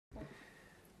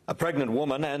A pregnant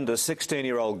woman and a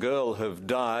 16-year-old girl have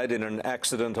died in an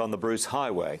accident on the Bruce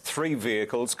Highway. 3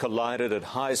 vehicles collided at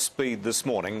high speed this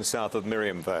morning south of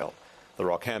Miriamvale. The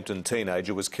Rockhampton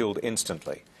teenager was killed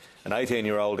instantly. An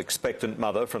 18-year-old expectant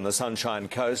mother from the Sunshine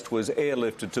Coast was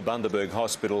airlifted to Bundaberg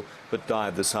Hospital but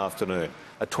died this afternoon.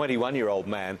 A 21-year-old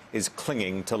man is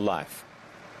clinging to life.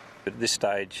 At this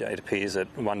stage, it appears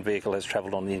that one vehicle has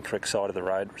travelled on the incorrect side of the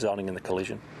road, resulting in the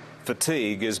collision.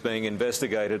 Fatigue is being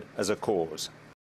investigated as a cause.